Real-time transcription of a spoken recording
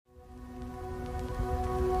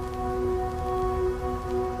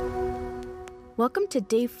Welcome to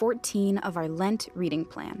day 14 of our Lent reading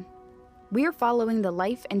plan. We are following the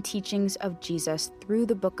life and teachings of Jesus through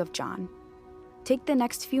the book of John. Take the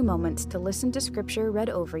next few moments to listen to scripture read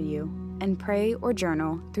over you and pray or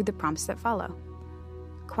journal through the prompts that follow.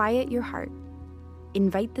 Quiet your heart.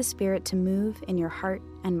 Invite the Spirit to move in your heart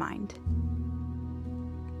and mind.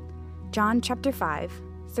 John chapter 5,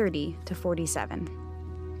 30 to 47.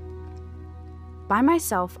 By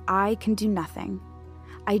myself I can do nothing.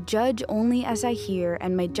 I judge only as I hear,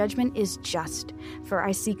 and my judgment is just, for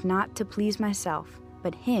I seek not to please myself,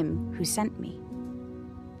 but him who sent me.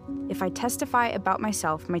 If I testify about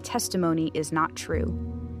myself, my testimony is not true.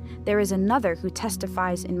 There is another who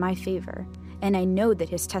testifies in my favor, and I know that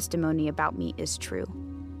his testimony about me is true.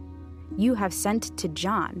 You have sent to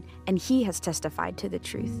John, and he has testified to the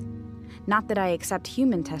truth. Not that I accept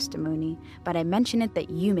human testimony, but I mention it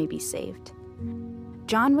that you may be saved.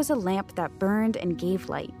 John was a lamp that burned and gave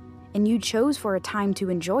light, and you chose for a time to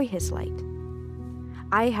enjoy his light.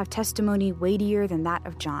 I have testimony weightier than that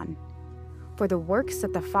of John. For the works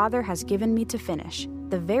that the Father has given me to finish,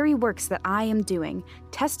 the very works that I am doing,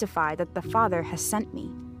 testify that the Father has sent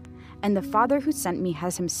me. And the Father who sent me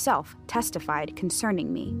has himself testified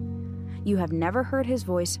concerning me. You have never heard his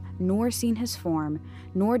voice, nor seen his form,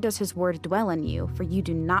 nor does his word dwell in you, for you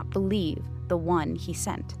do not believe the one he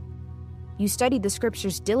sent. You study the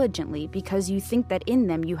scriptures diligently because you think that in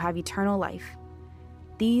them you have eternal life.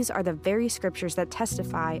 These are the very scriptures that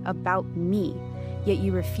testify about me, yet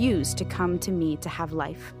you refuse to come to me to have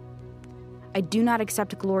life. I do not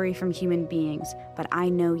accept glory from human beings, but I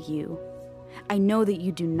know you. I know that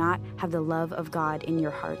you do not have the love of God in your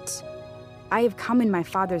hearts. I have come in my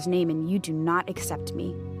Father's name, and you do not accept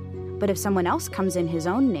me. But if someone else comes in his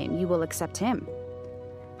own name, you will accept him.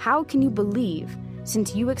 How can you believe,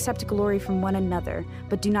 since you accept glory from one another,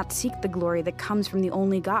 but do not seek the glory that comes from the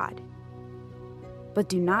only God? But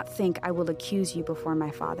do not think I will accuse you before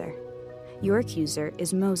my Father. Your accuser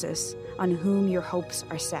is Moses, on whom your hopes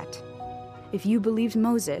are set. If you believed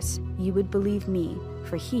Moses, you would believe me,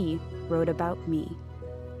 for he wrote about me.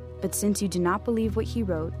 But since you do not believe what he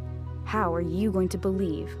wrote, how are you going to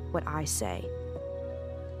believe what I say?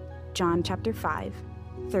 John chapter 5,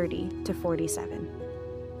 30 to 47.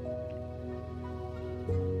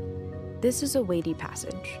 This is a weighty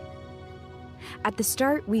passage. At the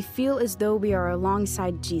start, we feel as though we are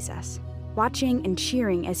alongside Jesus, watching and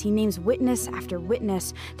cheering as he names witness after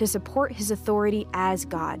witness to support his authority as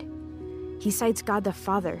God. He cites God the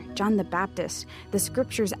Father, John the Baptist, the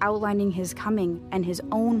scriptures outlining his coming, and his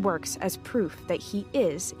own works as proof that he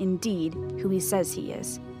is indeed who he says he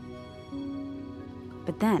is.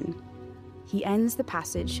 But then, he ends the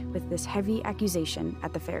passage with this heavy accusation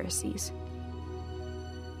at the Pharisees.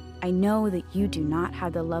 I know that you do not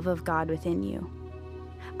have the love of God within you.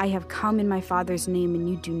 I have come in my Father's name, and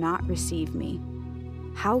you do not receive me.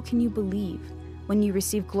 How can you believe when you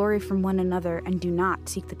receive glory from one another and do not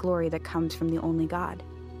seek the glory that comes from the only God?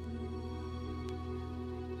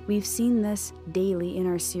 We've seen this daily in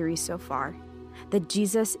our series so far, that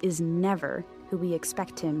Jesus is never who we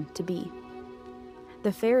expect him to be.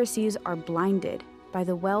 The Pharisees are blinded by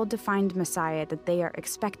the well-defined Messiah that they are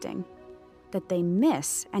expecting, that they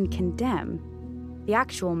miss and condemn the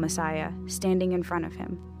actual Messiah standing in front of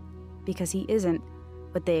him, because he isn't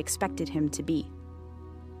what they expected him to be.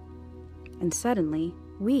 And suddenly,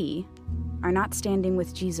 we are not standing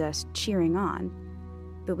with Jesus cheering on,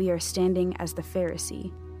 but we are standing as the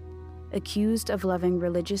Pharisee, accused of loving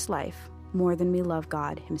religious life more than we love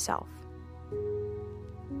God himself.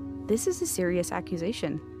 This is a serious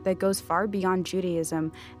accusation that goes far beyond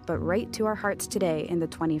Judaism, but right to our hearts today in the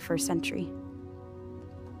 21st century.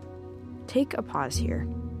 Take a pause here.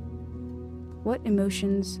 What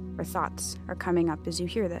emotions or thoughts are coming up as you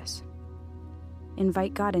hear this?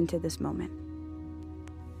 Invite God into this moment.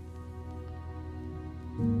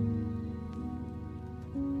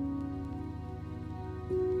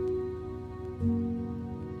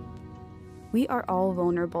 We are all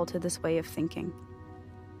vulnerable to this way of thinking.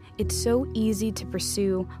 It's so easy to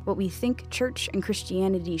pursue what we think church and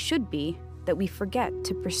Christianity should be that we forget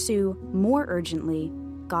to pursue more urgently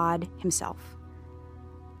God himself.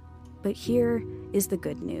 But here is the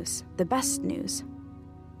good news, the best news.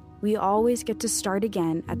 We always get to start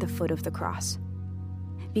again at the foot of the cross.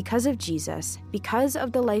 Because of Jesus, because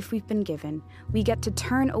of the life we've been given, we get to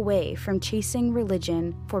turn away from chasing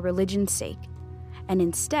religion for religion's sake, and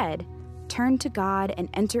instead turn to God and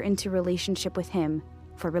enter into relationship with him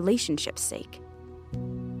for relationship's sake.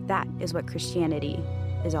 That is what Christianity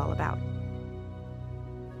is all about.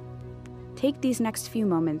 Take these next few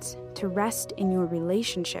moments to rest in your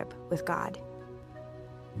relationship with God.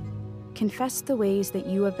 confess the ways that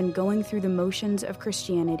you have been going through the motions of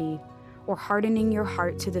Christianity or hardening your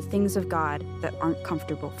heart to the things of God that aren't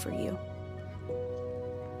comfortable for you.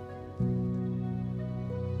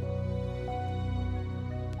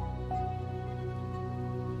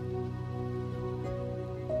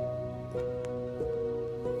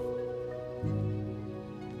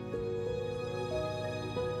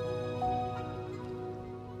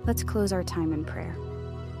 Let's close our time in prayer.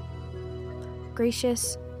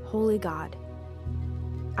 Gracious, holy God,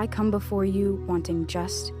 I come before you wanting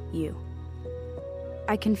just you.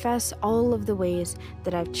 I confess all of the ways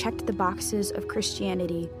that I've checked the boxes of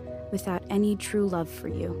Christianity without any true love for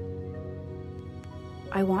you.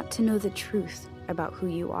 I want to know the truth about who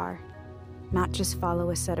you are, not just follow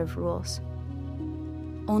a set of rules.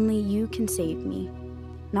 Only you can save me,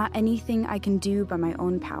 not anything I can do by my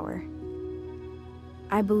own power.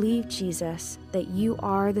 I believe, Jesus, that you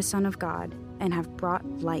are the Son of God and have brought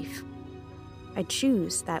life. I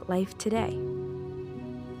choose that life today.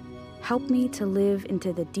 Help me to live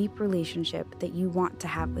into the deep relationship that you want to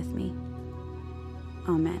have with me.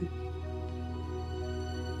 Amen.